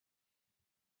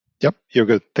Yep, you're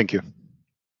good. Thank you.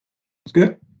 That's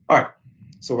good. All right.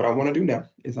 So what I want to do now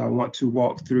is I want to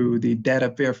walk through the data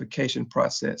verification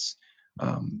process.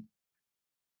 Um,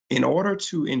 in order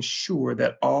to ensure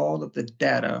that all of the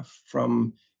data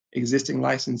from existing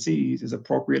licensees is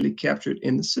appropriately captured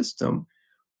in the system,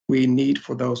 we need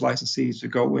for those licensees to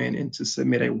go in and to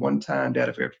submit a one-time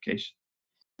data verification.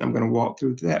 I'm going to walk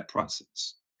through that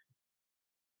process.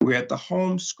 We're at the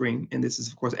home screen, and this is,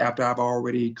 of course, after I've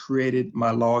already created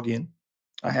my login.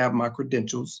 I have my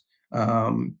credentials,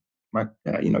 my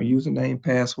username,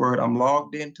 password. I'm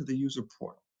logged into the user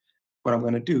portal. What I'm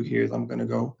going to do here is I'm going to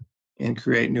go and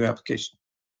create new application.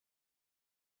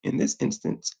 In this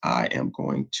instance, I am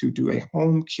going to do a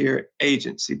home care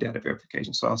agency data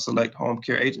verification. So I'll select home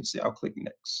care agency. I'll click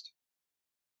next.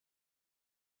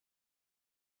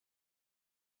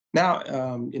 Now,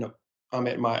 I'm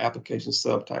at my application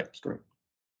subtype screen.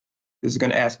 This is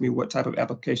going to ask me what type of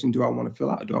application do I want to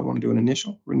fill out. Do I want to do an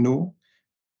initial, renewal,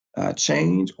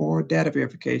 change, or data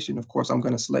verification? Of course, I'm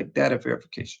going to select data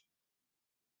verification.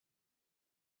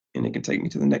 And it can take me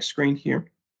to the next screen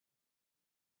here.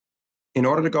 In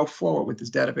order to go forward with this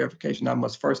data verification, I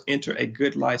must first enter a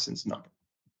good license number.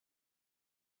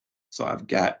 So I've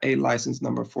got a license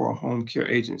number for a home care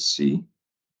agency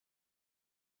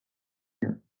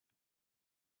here,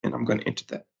 and I'm going to enter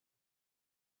that.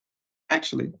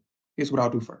 Actually, here's what I'll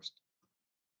do first.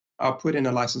 I'll put in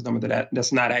a license number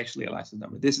that's not actually a license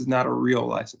number. This is not a real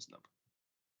license number.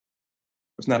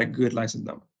 It's not a good license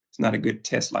number. It's not a good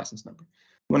test license number.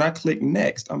 When I click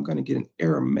next, I'm going to get an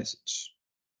error message,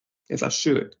 as I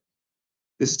should.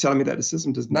 This is telling me that the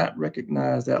system does not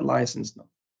recognize that license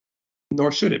number,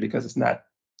 nor should it, because it's not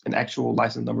an actual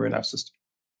license number in our system.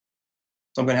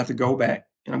 So I'm going to have to go back,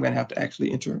 and I'm going to have to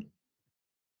actually enter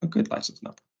a good license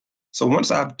number. So once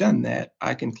I've done that,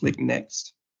 I can click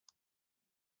next.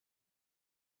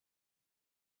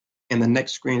 And the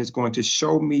next screen is going to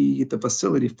show me the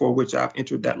facility for which I've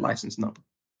entered that license number.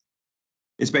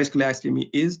 It's basically asking me,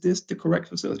 is this the correct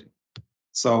facility?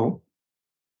 So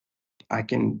I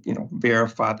can,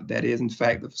 verify that that is in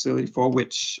fact the facility for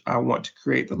which I want to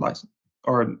create the license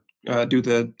or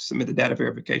submit the data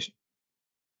verification.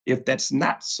 If that's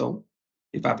not so,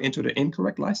 if I've entered an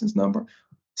incorrect license number,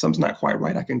 something's not quite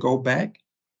right, I can go back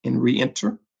and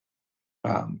re-enter.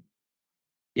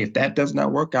 If that does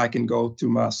not work, I can go to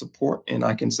my support and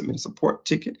I can submit a support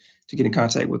ticket to get in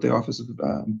contact with the Office of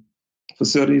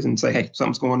Facilities and say, hey,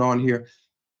 something's going on here.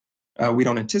 We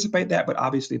don't anticipate that, but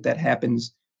obviously if that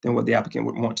happens, then what the applicant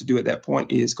would want to do at that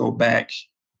point is go back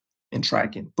and try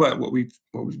again. But what we've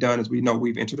done is we know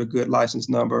we've entered a good license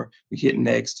number. We hit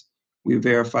next. We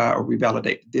verify or we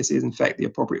validate that this is in fact the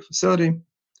appropriate facility,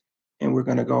 and we're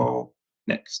going to go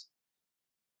next.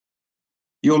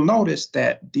 You'll notice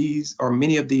that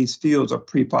many of these fields are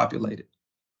pre-populated.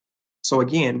 So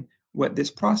again, what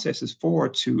this process is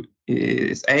for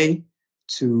is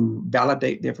to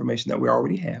validate the information that we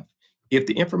already have. If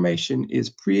the information is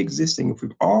pre-existing, if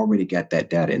we've already got that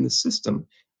data in the system,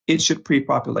 it should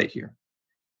pre-populate here.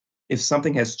 If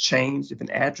something has changed, if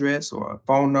an address or a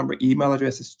phone number, email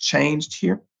address has changed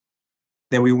here,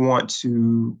 then we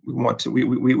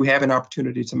have an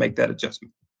opportunity to make that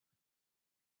adjustment.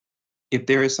 If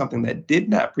there is something that did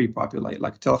not pre-populate,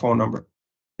 like a telephone number,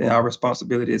 then our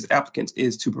responsibility as applicants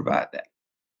is to provide that.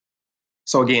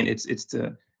 So again, it's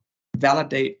to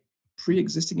validate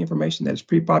pre-existing information that is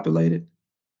pre-populated,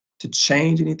 to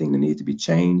change anything that needs to be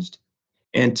changed,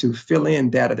 and to fill in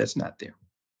data that's not there.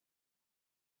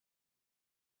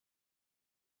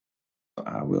 So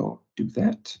I will do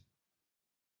that.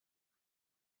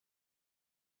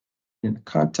 In the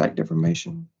contact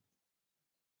information.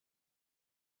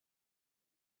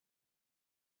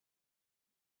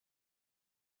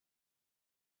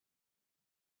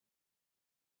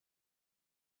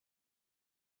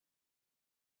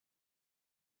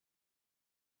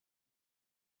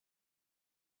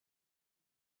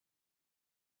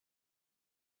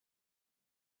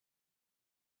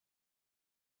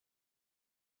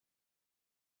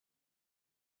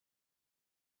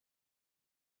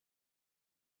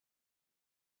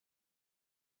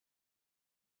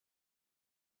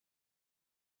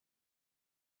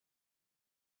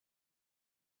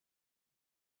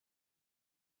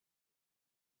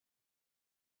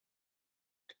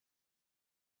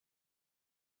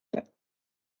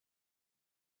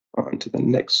 On to the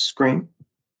next screen.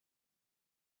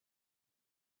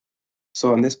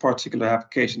 So in this particular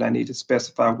application, I need to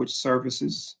specify which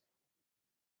services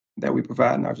that we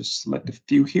provide, and I'll just select a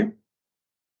few here.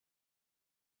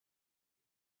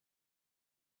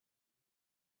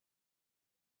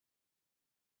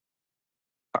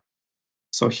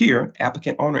 So here,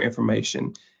 applicant owner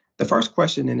information, the first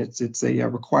question, and it's a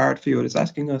required field, is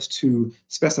asking us to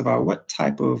specify what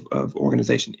type of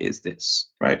organization is this,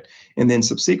 right? And then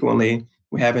subsequently,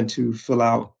 we're having to fill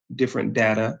out different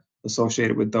data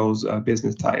associated with those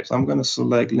business types. I'm going to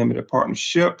select limited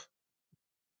partnership.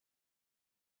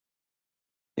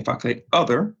 If I click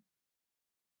other,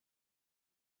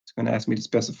 it's going to ask me to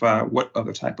specify what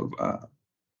other type of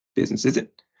business is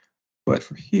it. But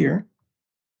for here,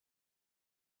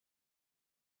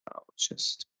 I'll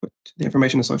just put the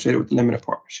information associated with limited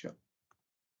partnership.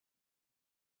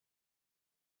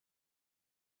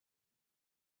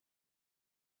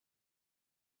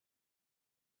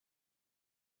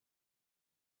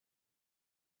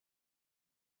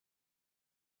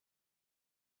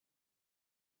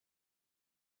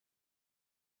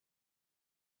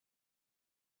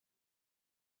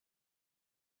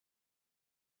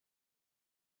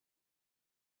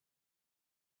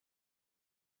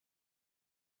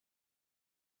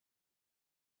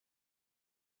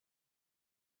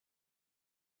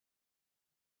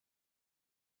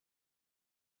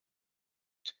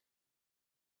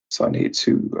 So I need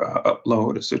to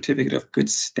upload a certificate of good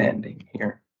standing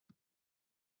here.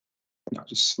 And I'll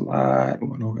just slide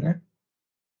one over there.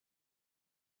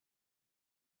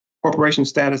 Corporation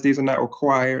status, these are not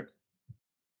required.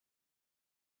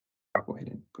 I'll go ahead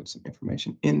and put some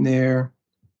information in there.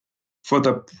 For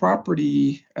the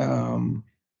property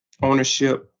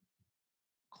ownership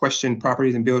question,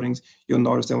 properties and buildings, you'll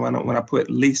notice that when I put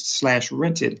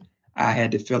leased/rented, I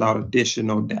had to fill out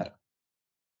additional data.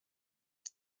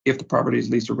 If the property is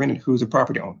leased or rented, who's the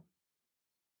property owner?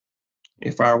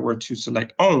 If I were to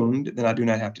select owned, then I do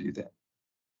not have to do that.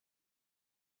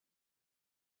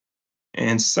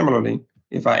 And similarly,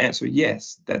 if I answer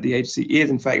yes, that the agency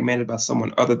is in fact managed by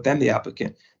someone other than the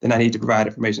applicant, then I need to provide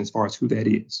information as far as who that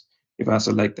is. If I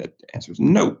select that the answer is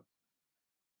no,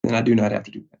 then I do not have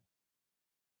to do that.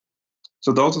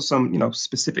 So those are some,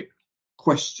 specific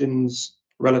questions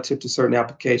relative to certain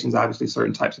applications. Obviously,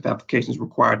 certain types of applications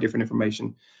require different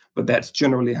information, but that's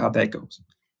generally how that goes.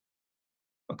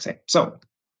 Okay, so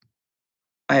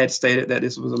I had stated that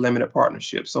this was a limited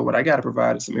partnership. So what I got to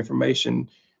provide is some information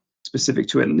specific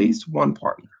to at least one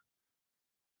partner.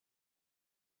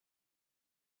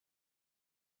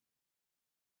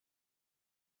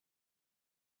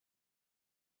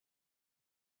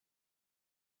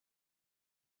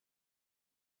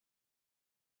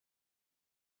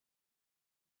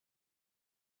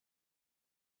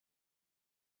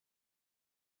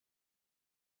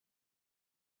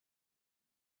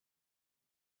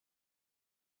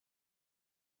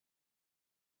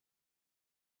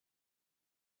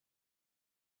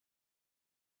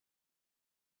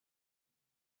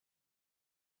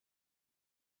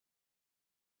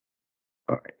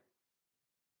 All right.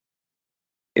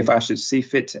 If I should see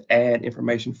fit to add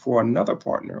information for another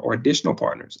partner or additional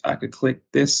partners, I could click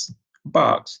this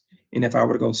box. And if I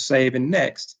were to go save and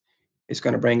next, it's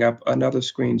going to bring up another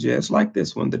screen just like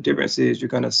this one. The difference is you're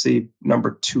going to see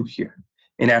number 2 here.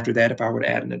 And after that, if I were to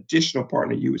add an additional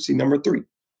partner, you would see number 3,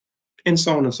 and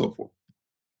so on and so forth.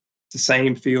 The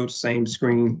same field, same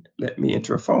screen. Let me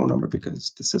enter a phone number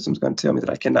because the system's going to tell me that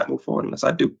I cannot move forward unless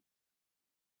I do.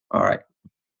 All right.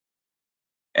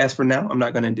 As for now, I'm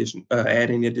not going to add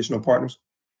any additional partners,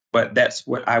 but that's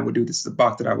what I would do. This is a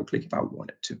box that I would click if I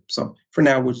wanted to. So for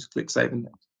now, we'll just click Save and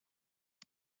Next.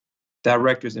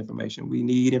 Director's information. We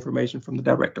need information from the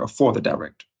director or for the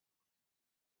director.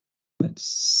 Let's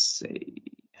see.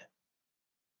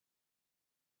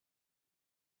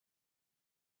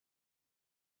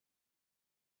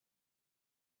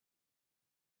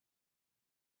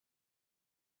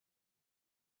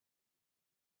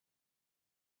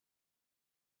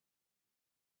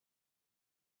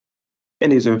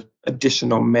 And these are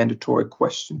additional mandatory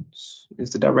questions.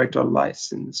 Is the director a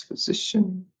licensed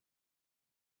physician?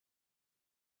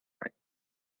 Right.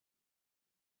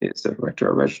 Is the director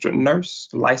a registered nurse,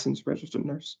 a licensed registered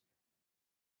nurse?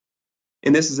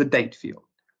 And this is a date field.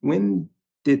 When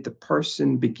did the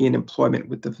person begin employment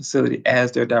with the facility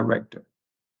as their director?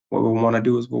 What we'll want to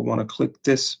do is we'll want to click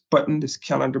this button, this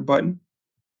calendar button,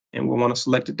 and we'll want to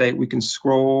select a date. We can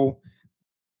scroll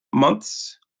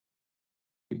months.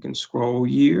 We can scroll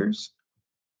years.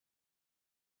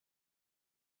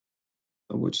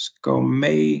 So we'll just go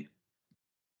May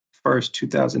 1st,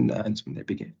 2009 is when they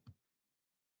began.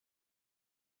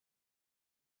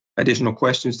 Additional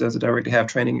questions. Does the director have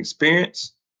training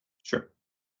experience? Sure.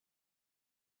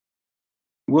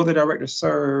 Will the director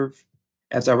serve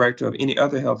as director of any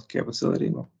other healthcare facility?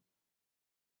 Well,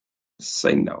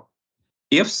 say no.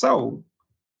 If so,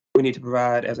 we need to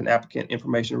provide as an applicant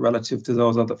information relative to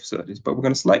those other facilities, but we're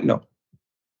going to select no.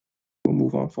 We'll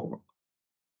move on forward.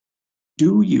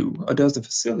 Do you or does the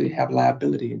facility have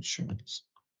liability insurance?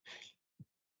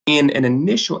 In an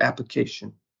initial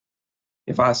application,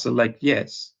 if I select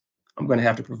yes, I'm going to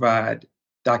have to provide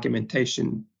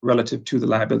documentation relative to the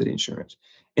liability insurance.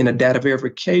 In a data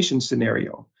verification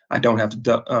scenario, I don't have to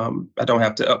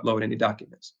upload any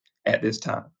documents at this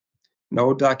time.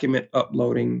 No document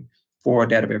uploading for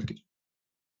data verification.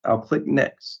 I'll click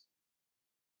next,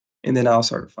 and then I'll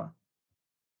certify.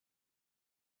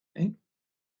 Okay.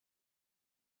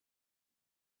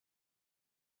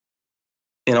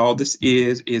 And all this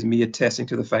is me attesting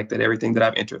to the fact that everything that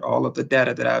I've entered, all of the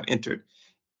data that I've entered,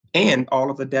 and all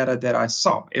of the data that I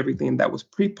saw, everything that was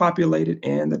pre-populated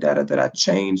and the data that I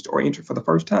changed or entered for the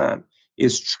first time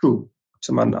is true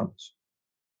to my knowledge.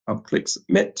 I'll click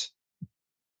submit.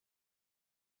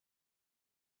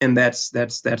 And that's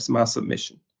my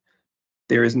submission.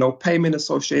 There is no payment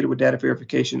associated with data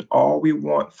verification. All we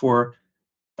want for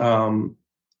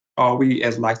all we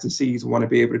as licensees want to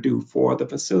be able to do for the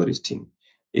facilities team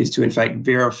is to in fact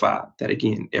verify that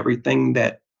again everything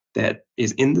that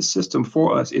is in the system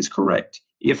for us is correct.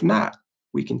 If not,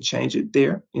 we can change it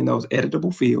there in those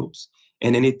editable fields,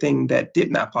 and anything that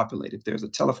did not populate, if there's a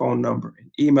telephone number,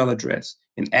 an email address,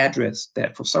 an address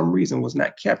that for some reason was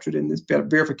not captured in this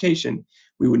verification,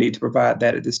 we would need to provide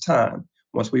that at this time.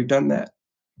 Once we've done that,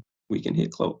 we can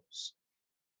hit close.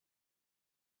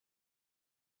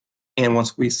 And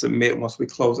once we submit, once we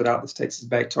close it out, this takes us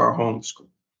back to our home screen.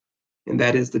 And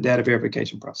that is the data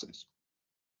verification process.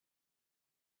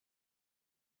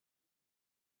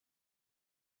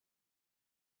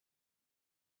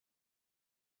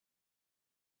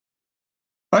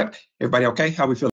 All right, everybody okay? How we feel?